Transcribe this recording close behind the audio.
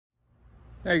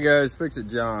Hey guys, Fix It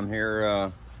John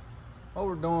here. What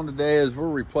we're doing today is we're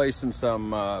replacing some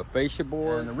fascia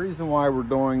board. And the reason why we're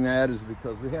doing that is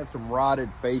because we have some rotted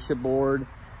fascia board,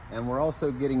 and we're also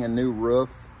getting a new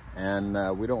roof,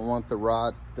 and we don't want the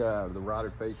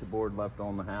rotted fascia board left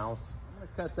on the house. I'm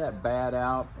gonna cut that bad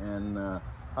out, and I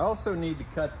also need to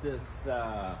cut this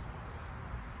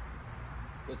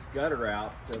this gutter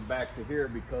out back to here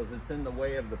because it's in the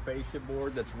way of the fascia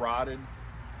board that's rotted,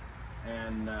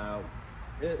 and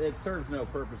it serves no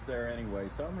purpose there anyway.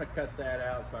 So I'm going to cut that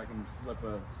out so I can slip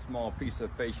a small piece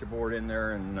of fascia board in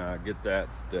there and get that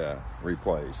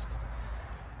replaced.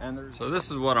 And so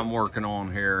this is what I'm working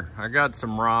on here. I got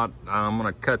some rot. I'm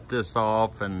going to cut this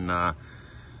off, and I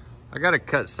got to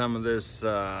cut some of this.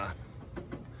 I've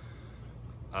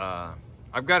got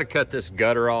to cut this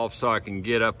gutter off so I can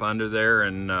get up under there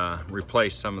and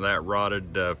replace some of that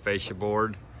rotted fascia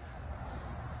board.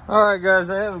 All right, guys,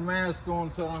 I have a mask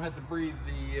on so I don't have to breathe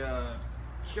the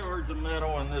shards of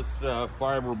metal in this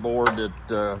fiber board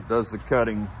that does the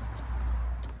cutting.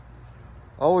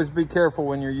 Always be careful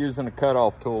when you're using a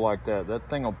cutoff tool like that. That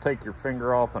thing will take your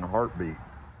finger off in a heartbeat.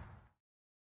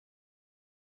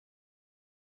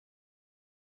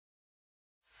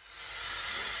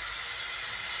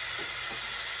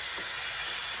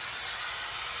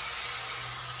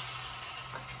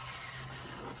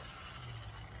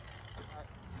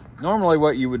 Normally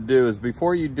what you would do is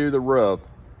before you do the roof,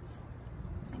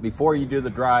 before you do the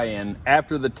dry in,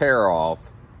 after the tear off,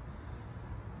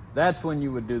 that's when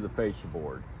you would do the fascia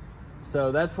board.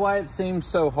 So that's why it seems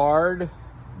so hard,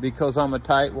 because I'm a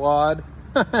tightwad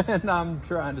and I'm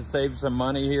trying to save some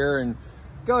money here and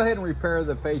go ahead and repair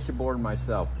the fascia board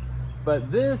myself.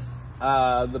 But this,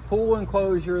 the pool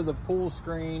enclosure, the pool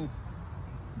screen,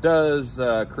 does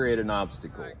create an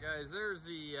obstacle. All right, guys, there's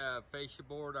the fascia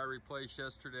board I replaced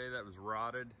yesterday that was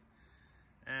rotted,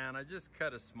 and I just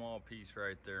cut a small piece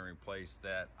right there and replaced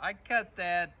that. I cut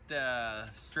that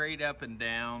straight up and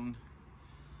down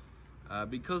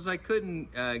because I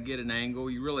couldn't get an angle.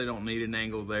 You really don't need an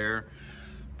angle there,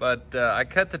 but I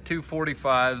cut the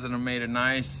 245s and I made a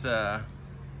nice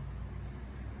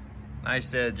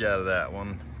nice edge out of that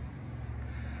one.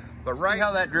 But right, see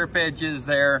how that drip edge is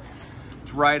there?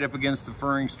 It's right up against the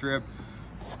furring strip.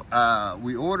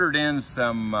 We ordered in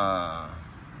some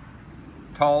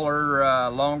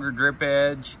taller, longer drip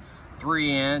edge,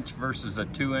 3-inch versus a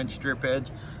 2-inch drip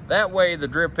edge. That way the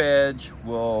drip edge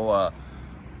will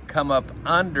come out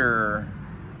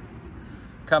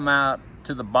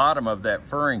to the bottom of that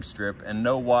furring strip, and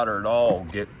no water at all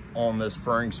get on this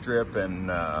furring strip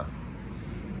and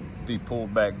be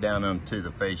pulled back down onto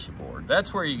the fascia board.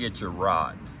 That's where you get your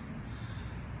rot.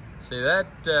 See, that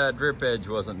drip edge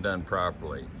wasn't done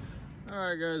properly. All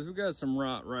right, guys, we got some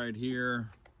rot right here.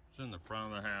 It's in the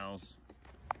front of the house.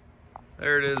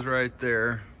 There it is right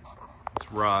there.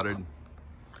 It's rotted.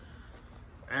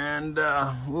 And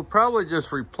we'll probably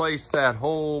just replace that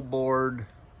whole board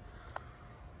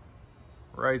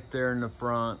right there in the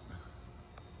front.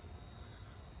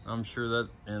 I'm sure that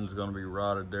end's gonna be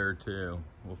rotted there too.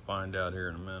 We'll find out here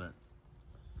in a minute.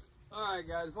 All right,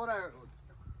 guys, what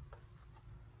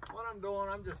I'm doing,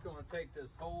 I'm just going to take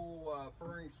this whole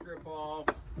furring strip off,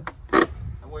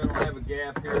 and we don't have a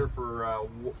gap here for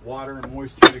water and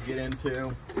moisture to get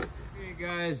into. Okay,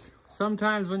 guys,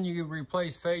 sometimes when you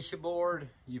replace fascia board,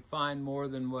 you find more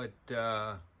than what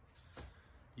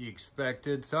you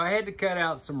expected. So I had to cut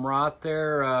out some rot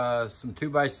there, some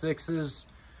 2x6s.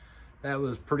 That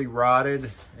was pretty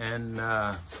rotted, and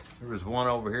there was one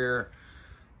over here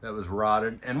that was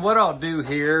rotted. And what I'll do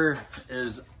here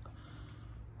is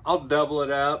I'll double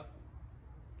it up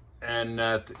and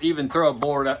even throw a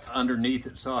board underneath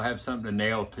it so I'll have something to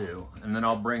nail to. And then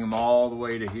I'll bring them all the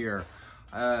way to here.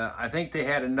 I think they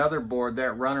had another board,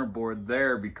 that runner board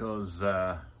there, because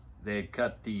they had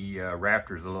cut the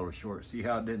rafters a little short. See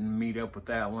how it didn't meet up with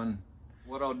that one?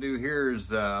 What I'll do here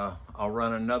is I'll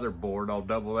run another board. I'll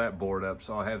double that board up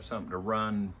so I'll have something to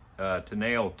run to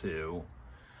nail to.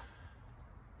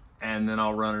 And then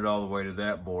I'll run it all the way to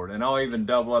that board. And I'll even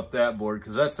double up that board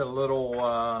because that's a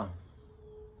little,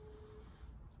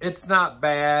 it's not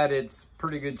bad. It's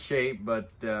pretty good shape,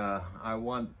 but I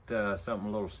want something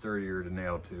a little sturdier to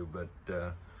nail to. But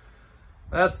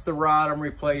that's the rod I'm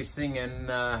replacing. And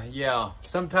yeah,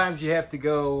 sometimes you have to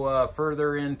go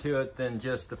further into it than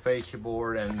just the fascia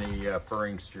board and the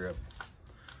furring strip.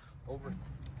 Over.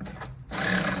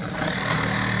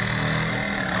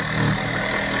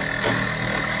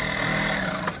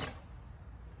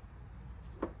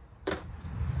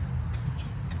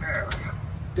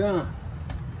 Done.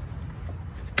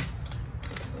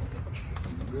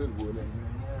 Some good wood in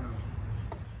there now.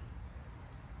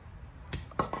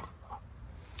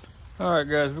 All right,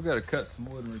 guys, we got to cut some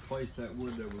wood and replace that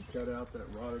wood that we cut out,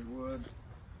 that rotted wood.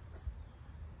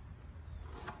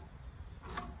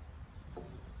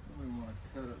 We want to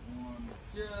cut it one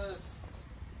just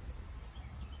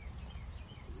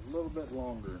a little bit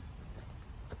longer.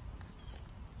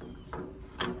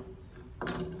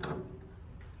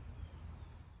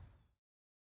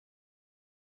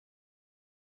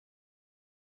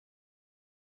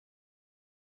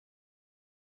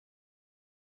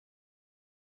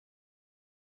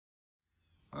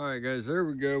 All right, guys, there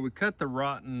we go. We cut the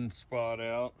rotten spot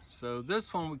out. So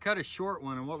this one, we cut a short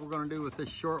one, and what we're going to do with this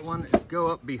short one is go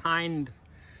up behind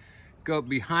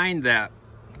that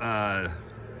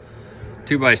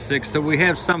 2x6, so we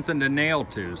have something to nail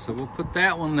to. So we'll put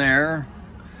that one there,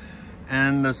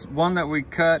 and this one that we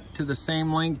cut to the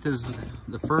same length as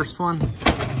the first one,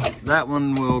 that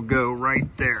one will go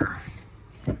right there,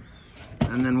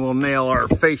 and then we'll nail our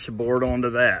fascia board onto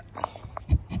that.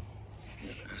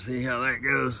 See how that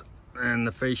goes, and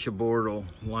the fascia board will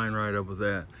line right up with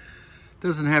that.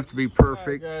 Doesn't have to be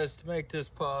perfect. All right, guys, to make this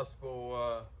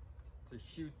possible, to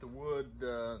shoot the wood,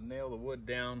 nail the wood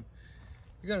down,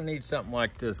 you're gonna need something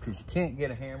like this, because you can't get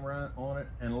a hammer on it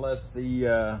unless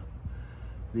the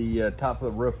top of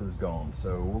the roof is gone.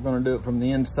 So we're gonna do it from the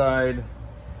inside,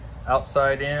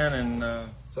 outside in,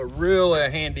 and it's a real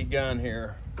handy gun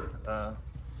here. It's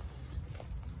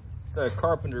a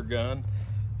carpenter gun.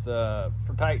 It's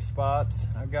for tight spots.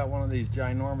 I've got one of these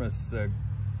ginormous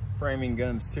framing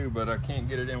guns too, but I can't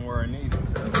get it in where I need it.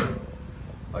 So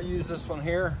I'll use this one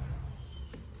here.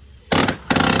 And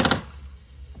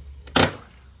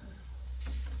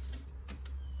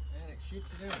it shoots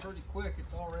it in pretty quick.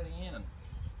 It's already in.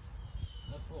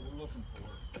 That's what we're looking for.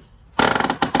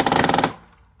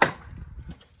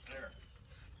 There.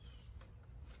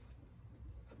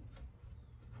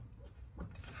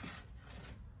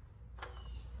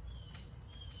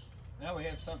 Now we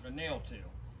have something to nail to.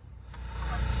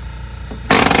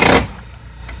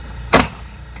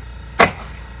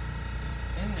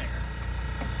 In there.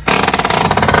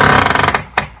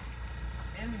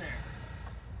 In there.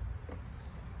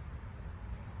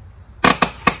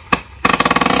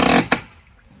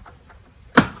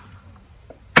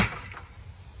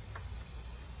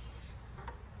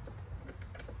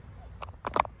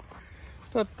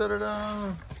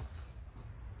 Da-da-da-da.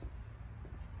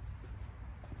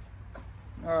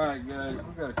 All right, guys, we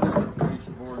got to cut the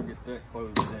fascia board and get that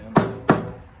closed in.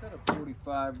 Got a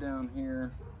 45 down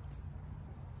here.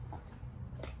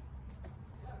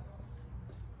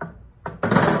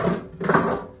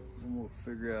 And we'll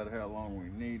figure out how long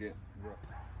we need it.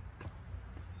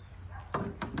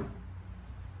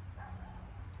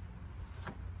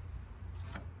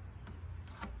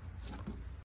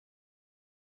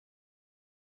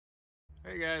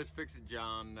 Hey guys, Fix It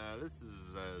John. This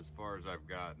is as far as I've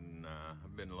gotten.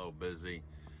 I've been a little busy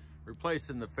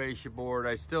replacing the fascia board.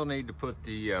 I still need to put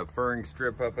the furring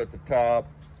strip up at the top,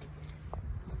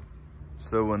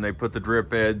 so when they put the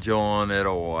drip edge on,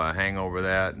 it'll hang over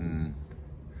that and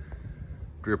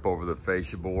drip over the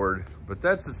fascia board. But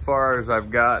that's as far as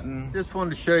I've gotten. Just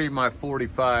wanted to show you my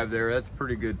 45 there. That's a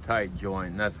pretty good tight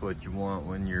joint, and that's what you want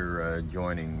when you're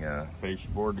joining fascia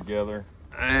board together.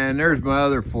 And there's my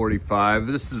other 45.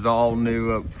 This is all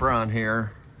new up front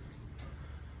here.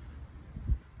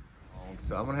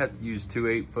 So I'm gonna have to use two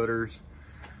 8-footers.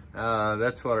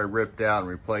 That's what I ripped out and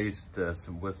replaced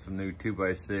with some new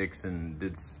 2x6 and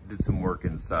did some work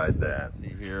inside that.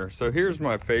 See here. So here's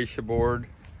my fascia board.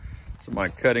 So my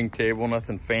cutting table,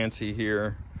 nothing fancy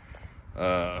here.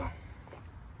 My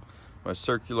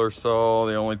circular saw,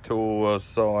 the only tool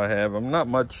saw I have. I'm not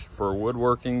much for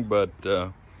woodworking, but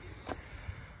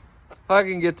I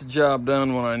can get the job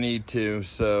done when I need to.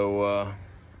 So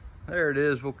there it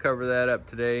is. We'll cover that up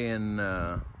today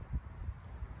and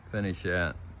finish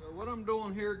that. So what I'm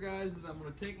doing here, guys, is I'm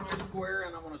going to take my square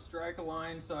and I'm going to strike a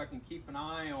line so I can keep an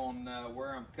eye on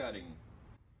where I'm cutting.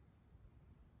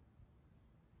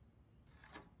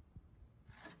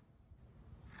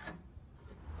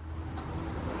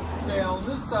 Okay, on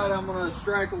this side I'm going to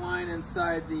strike a line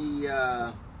inside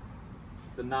the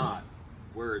knot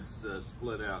where it's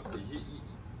split out, because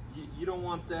you don't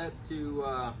want that to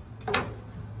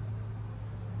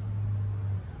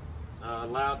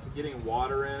allow it to get any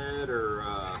water in it or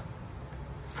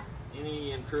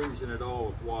any intrusion at all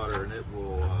with water, and it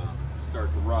will start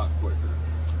to rot quicker.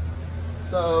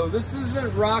 So this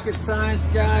isn't rocket science,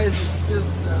 guys. It's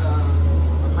just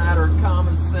a matter of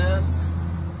common sense.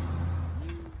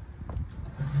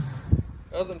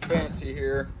 Nothing fancy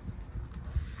here.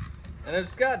 And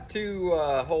it's got two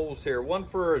holes here. One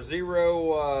for a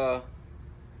 0,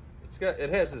 it's it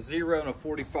has a 0 and a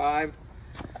 45.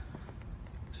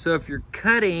 So if you're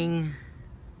cutting,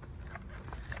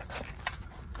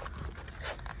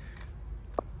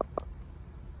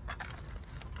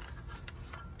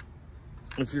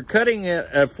 at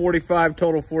a 45,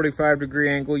 total 45-degree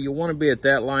angle, you want to be at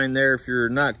that line there. If you're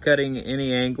not cutting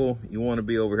any angle, you want to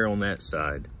be over here on that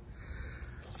side.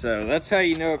 So that's how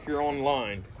you know if you're on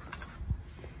line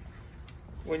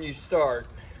when you start.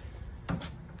 Yeah,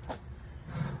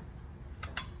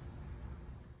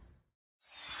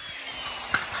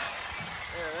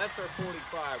 that's our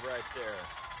 45 right there.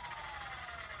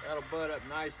 That'll butt up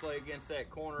nicely against that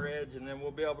corner edge, and then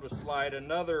we'll be able to slide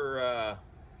another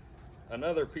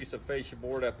piece of fascia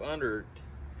board up under it,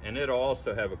 and it'll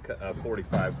also have a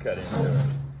 45 cut into it.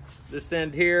 This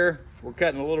end here, we're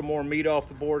cutting a little more meat off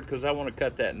the board because I want to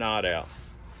cut that knot out.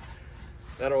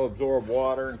 That'll absorb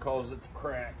water and cause it to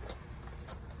crack.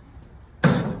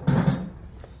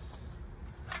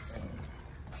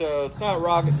 So it's not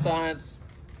rocket science.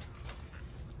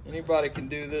 Anybody can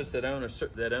do this that owns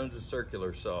a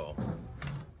circular saw. There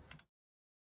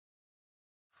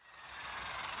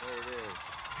it is.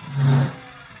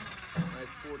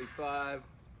 Nice 45.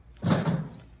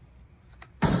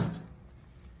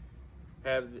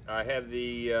 I have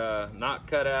the knot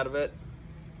cut out of it,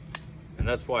 and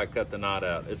that's why I cut the knot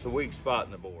out. It's a weak spot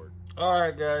in the board. All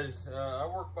right, guys, I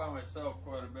work by myself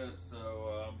quite a bit,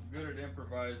 so I'm good at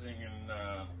improvising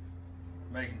and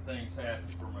making things happen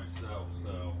for myself.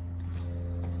 So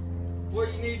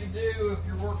what you need to do if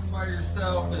you're working by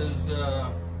yourself is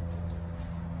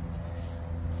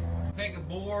take a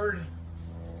board.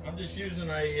 I'm just using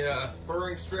a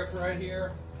furring strip right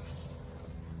here,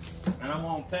 and I'm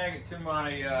gonna tag it to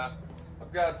my,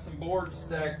 I've got some boards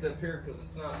stacked up here because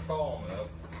it's not tall enough,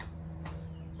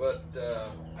 but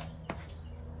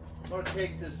I'm gonna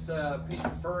take this piece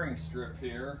of furring strip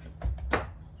here,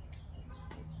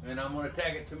 and I'm gonna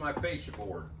tag it to my fascia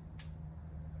board.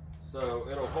 So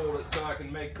it'll hold it so I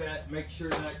can make sure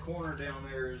that corner down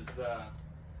there is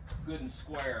good and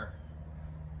square.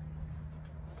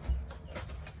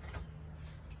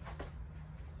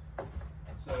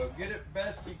 So get it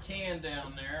best you can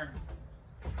down there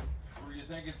where you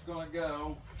think it's going to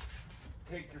go.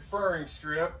 Take your furring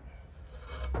strip,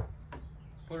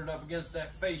 put it up against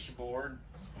that fascia board,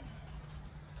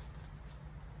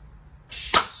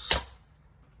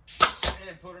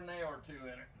 and put a nail or two in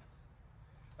it.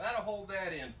 That'll hold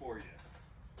that in for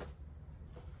you.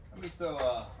 Let me throw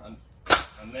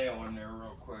a nail in there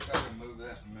real quick. I can move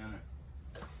that in a minute.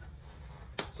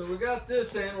 So we got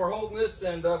this end, we're holding this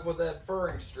end up with that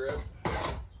furring strip.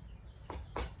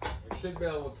 We should be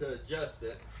able to adjust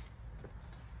it.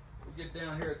 We'll get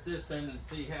down here at this end and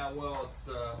see how well it's,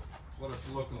 what it's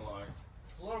looking like.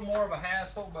 It's a little more of a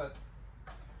hassle, but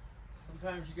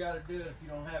sometimes you got to do it if you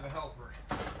don't have a helper.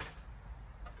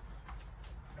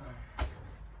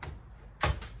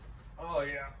 Oh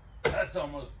yeah, that's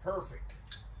almost perfect.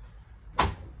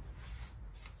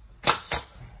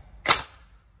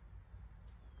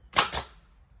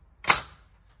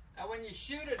 Now when you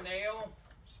shoot a nail,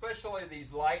 especially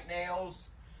these light nails,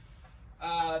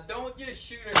 don't just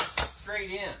shoot it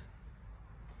straight in.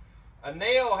 A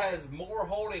nail has more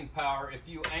holding power if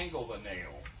you angle the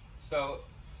nail. So,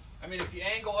 I mean, if you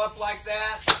angle up like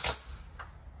that,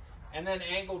 and then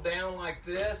angle down like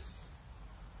this,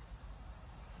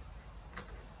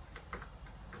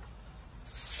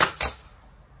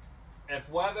 if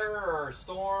weather or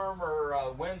storm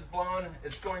or wind's blowing,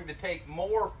 it's going to take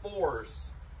more force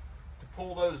to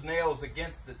pull those nails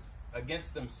against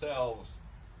themselves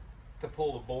to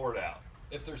pull the board out.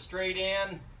 If they're straight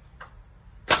in,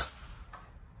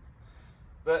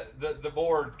 the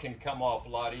board can come off a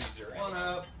lot easier. One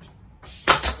up,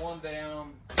 one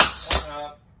down, one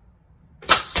up,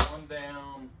 one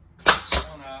down,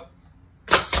 one up,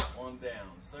 one down.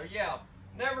 So yeah,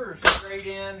 never straight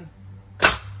in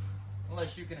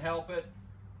unless you can help it.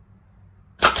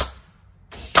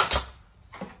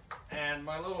 And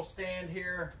my little stand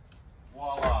here,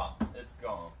 voila, it's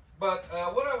gone. But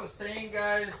what I was saying,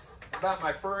 guys, about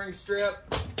my furring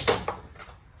strip,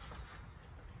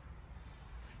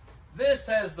 this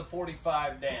has the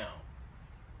 45 down.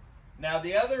 Now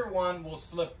the other one will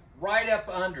slip right up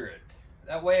under it.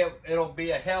 That way it'll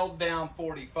be a held down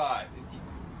 45.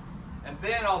 And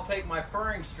then I'll take my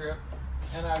furring strip,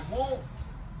 and I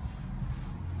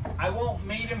won't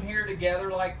meet them here together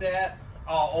like that.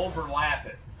 I'll overlap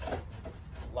it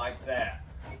like that.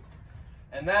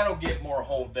 And that'll get more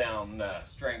hold down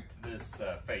strength to this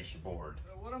fascia board.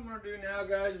 So what I'm gonna do now,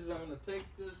 guys, is I'm gonna take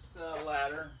this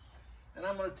ladder, and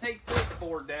I'm gonna take this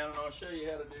board down, and I'll show you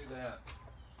how to do that.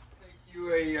 Take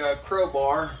you a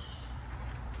crowbar.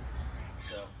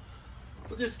 So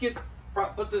we'll just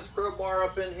put this crowbar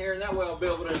up in here, and that way I'll be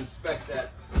able to inspect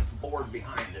that board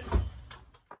behind it.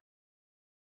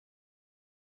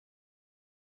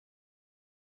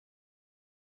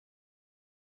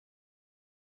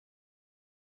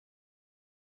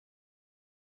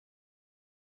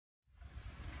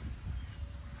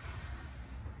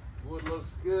 Wood looks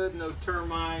good, no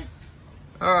termites.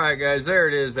 All right, guys, there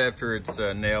it is after it's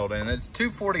nailed in. It's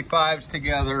two 45s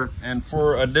together, and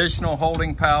for additional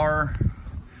holding power,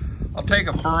 I'll take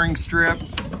a furring strip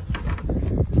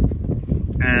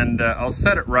and I'll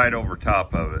set it right over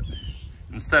top of it.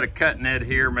 Instead of cutting it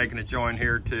here, making a joint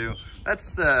here too,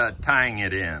 that's tying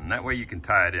it in. That way you can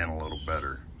tie it in a little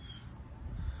better.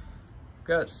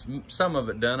 Got some of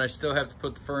it done. I still have to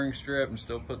put the furring strip and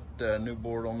still put the new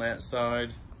board on that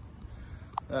side.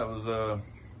 That was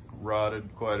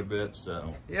rotted quite a bit,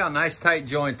 so. Yeah, nice tight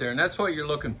joint there, and that's what you're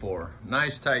looking for.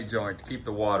 Nice tight joint to keep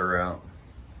the water out.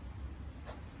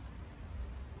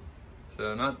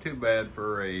 So not too bad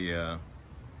for a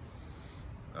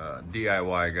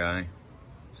DIY guy.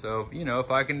 So, you know,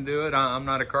 if I can do it, I'm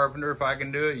not a carpenter. If I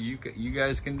can do it, you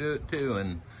guys can do it too.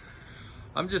 And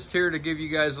I'm just here to give you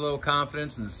guys a little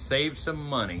confidence and save some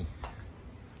money.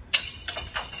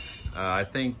 I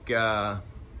think the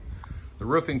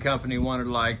roofing company wanted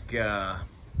like $12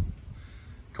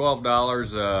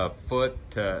 a foot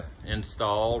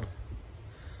installed,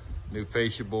 new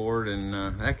fascia board,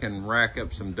 and that can rack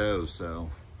up some dough. So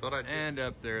thought I'd end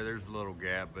up there's a little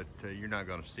gap, but you're not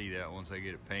going to see that once I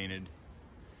get it painted.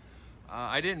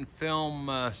 I didn't film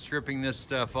stripping this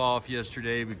stuff off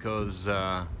yesterday because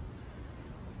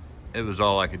it was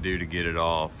all I could do to get it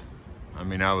off. I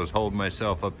mean, I was holding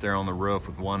myself up there on the roof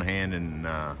with one hand and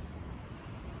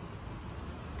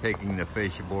taking the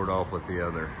fascia board off with the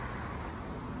other.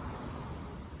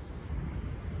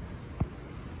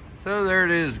 So there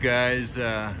it is, guys.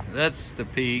 That's the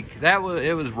peak.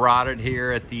 It was rotted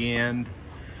here at the end.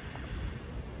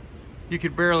 You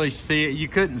could barely see it. You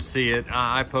couldn't see it.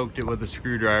 I poked it with a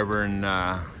screwdriver, and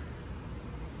I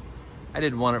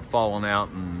didn't want it falling out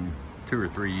in 2 or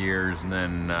 3 years and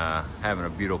then having a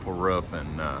beautiful roof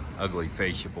and ugly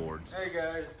fascia boards. Hey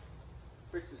guys,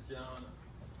 this is John.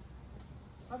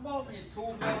 I bought me a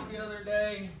tool belt the other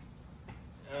day.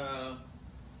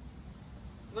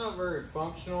 It's not very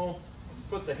functional. You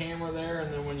put the hammer there,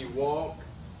 and then when you walk,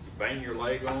 you bang your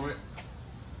leg on it.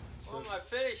 Well, my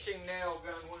finishing nail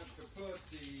gun went to put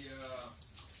the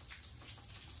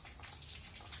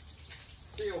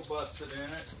seal busted in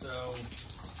it, so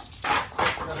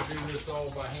I've got to do this all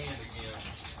by hand again.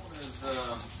 One is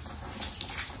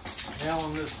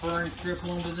nailing this furring strip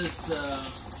onto this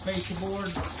fascia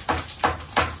board.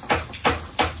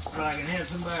 But I can have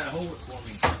somebody to hold it for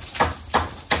me.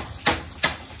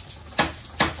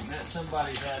 And that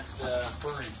somebody that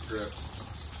furring strip.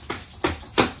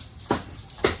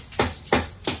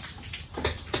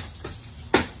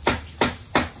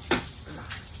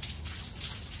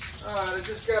 Alright, I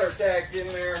just got her tacked in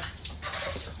there.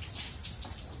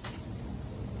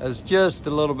 That's just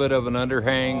a little bit of an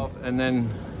underhang, and then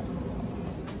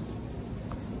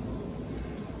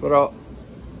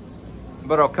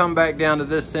but I'll come back down to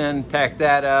this end, tack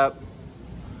that up,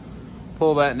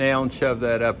 pull that nail and shove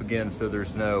that up again so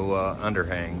there's no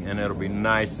underhang, and it'll be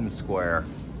nice and square.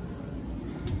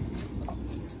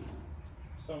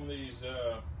 Some of these,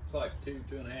 it's like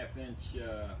 2.5 inch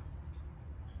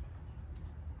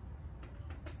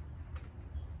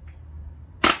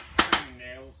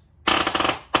nails.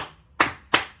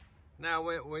 Now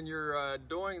when you're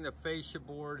doing the fascia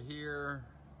board here,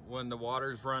 when the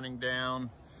water's running down,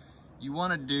 you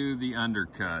want to do the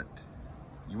undercut.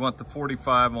 You want the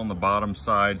 45 on the bottom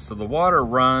side, so the water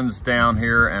runs down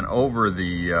here and over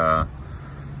the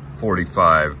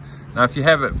 45. Now if you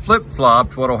have it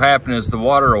flip-flopped, what will happen is the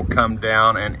water will come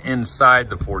down and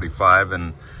inside the 45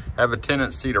 and have a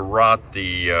tendency to rot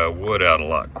the wood out a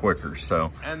lot quicker.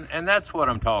 So, and that's what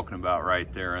I'm talking about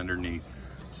right there underneath.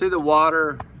 See the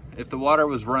water? If the water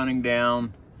was running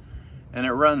down and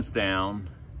it runs down,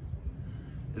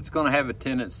 it's going to have a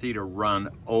tendency to run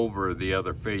over the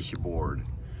other fascia board.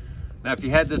 Now if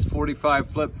you had this 45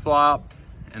 flip-flopped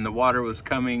and the water was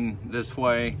coming this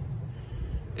way,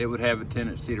 it would have a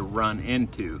tendency to run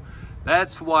into.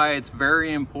 That's why it's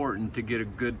very important to get a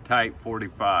good tight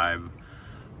 45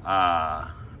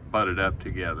 butted up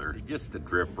together, just to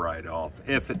drip right off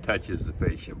if it touches the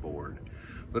fascia board.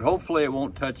 But hopefully it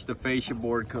won't touch the fascia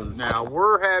board, because now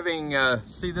we're having,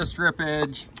 see this strip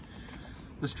edge?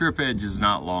 The strip edge is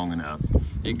not long enough.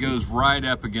 it goes right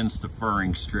up against the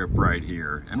furring strip right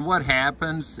here. And what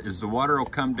happens is the water will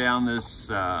come down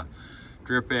this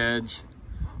drip edge,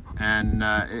 and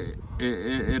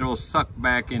it'll suck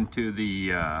back into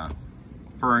the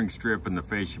furring strip and the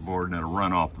fascia board, and it'll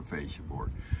run off the fascia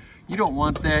board. You don't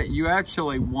want that. You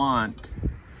actually want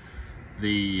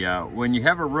the, when you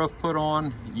have a roof put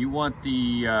on, you want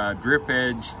the drip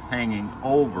edge hanging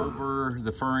over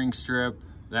the furring strip.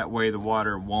 That way the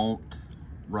water won't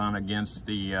run against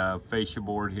the fascia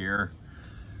board here.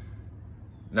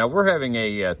 Now we're having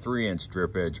a 3-inch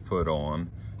drip edge put on,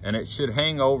 and it should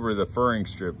hang over the furring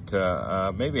strip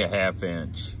to maybe a 1/2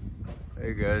 inch.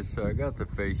 Hey guys, so I got the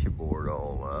fascia board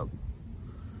all up.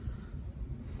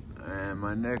 And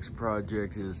my next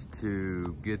project is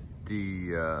to get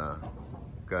the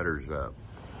gutters up.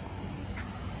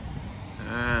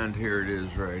 And here it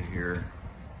is right here.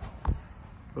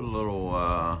 Put a little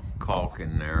caulk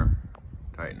in there.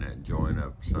 Tighten that joint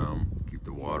up some, keep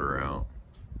the water out.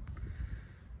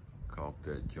 Caulk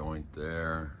that joint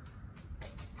there.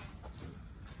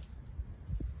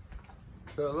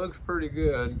 So it looks pretty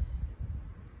good.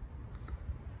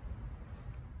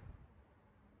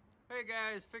 Hey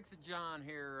guys, Fix It John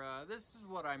here. This is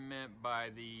what I meant by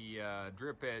the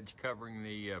drip edge covering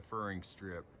the furring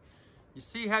strip. You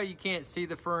see how you can't see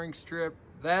the furring strip?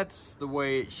 That's the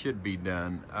way it should be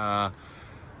done.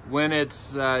 When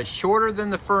it's shorter than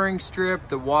the furring strip,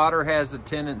 the water has a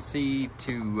tendency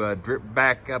to drip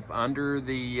back up under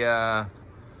the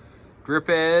drip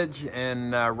edge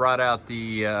and rot out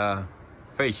the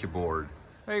fascia board.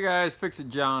 Hey guys, Fix It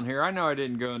John here. I know I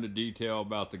didn't go into detail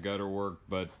about the gutter work,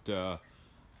 but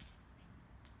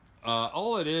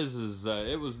all it is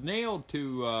it was nailed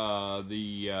to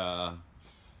the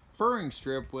furring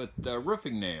strip with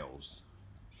roofing nails,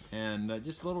 and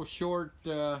just little short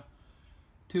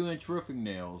 2-inch roofing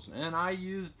nails. And I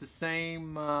used the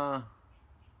same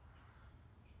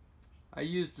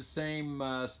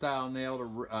style nail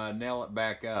to nail it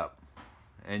back up.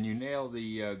 And you nail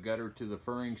the gutter to the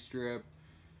furring strip,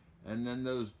 and then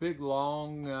those big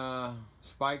long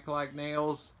spike-like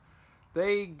nails,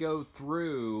 they go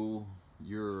through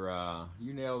your,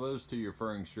 you nail those to your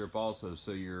furring strip also,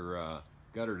 so your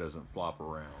gutter doesn't flop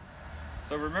around.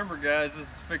 So remember guys, this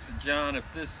is Fix It John. If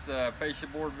this fascia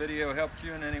board video helped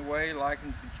you in any way, like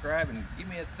and subscribe and give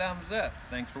me a thumbs up.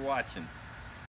 Thanks for watching.